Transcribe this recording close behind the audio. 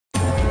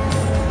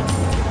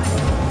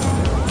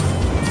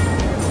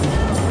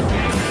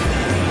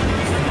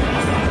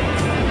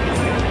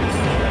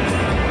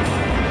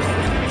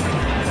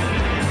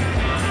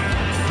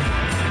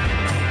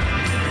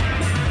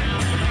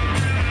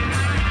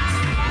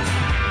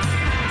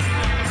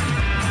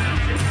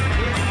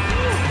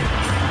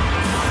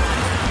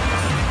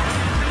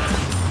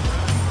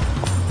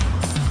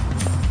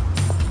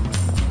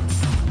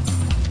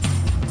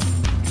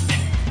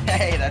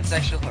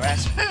sexual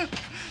harassment.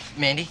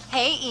 Mandy?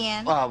 Hey,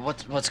 Ian.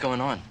 What's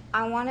going on?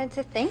 I wanted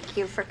to thank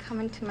you for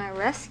coming to my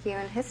rescue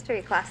in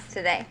history class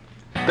today.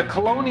 The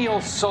colonial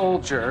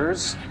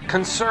soldiers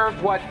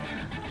conserved what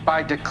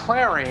by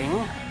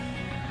declaring,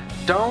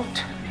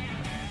 "Don't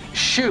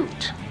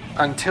shoot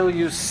until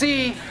you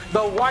see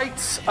the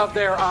whites of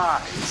their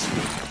eyes."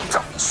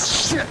 Oh,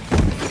 shit!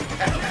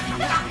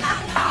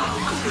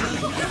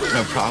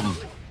 No problem.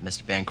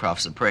 Mr.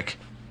 Bancroft's a prick.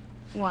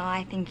 Well,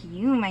 I think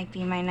you might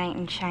be my knight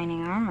in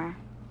shining armor.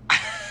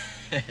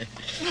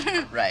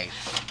 Right.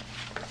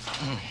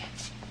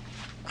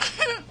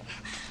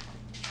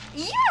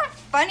 You're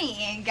funny,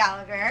 Ian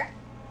Gallagher.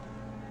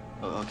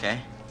 Okay.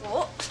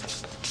 Well,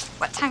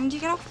 what time do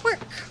you get off work?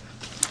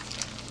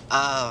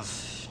 I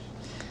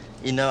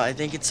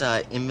think it's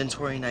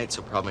inventory night,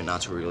 so probably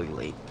not too really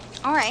late.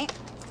 All right.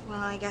 Well,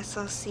 I guess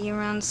I'll see you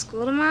around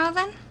school tomorrow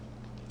then?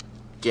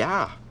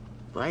 Yeah,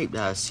 right.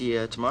 See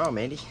you tomorrow,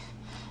 Mandy.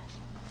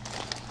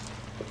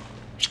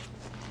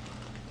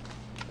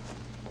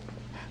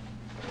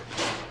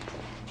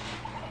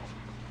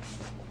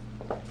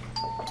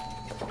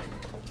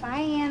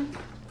 Bye, Ian.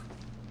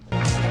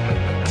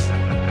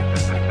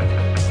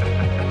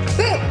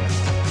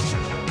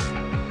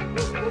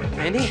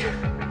 Mandy?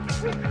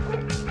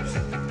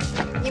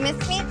 You miss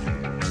me?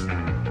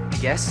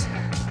 Yes?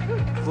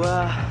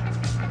 Well,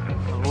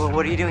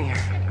 what are you doing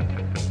here?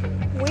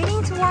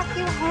 Waiting to walk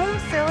you home,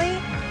 silly.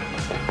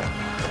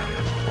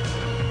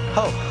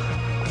 Oh.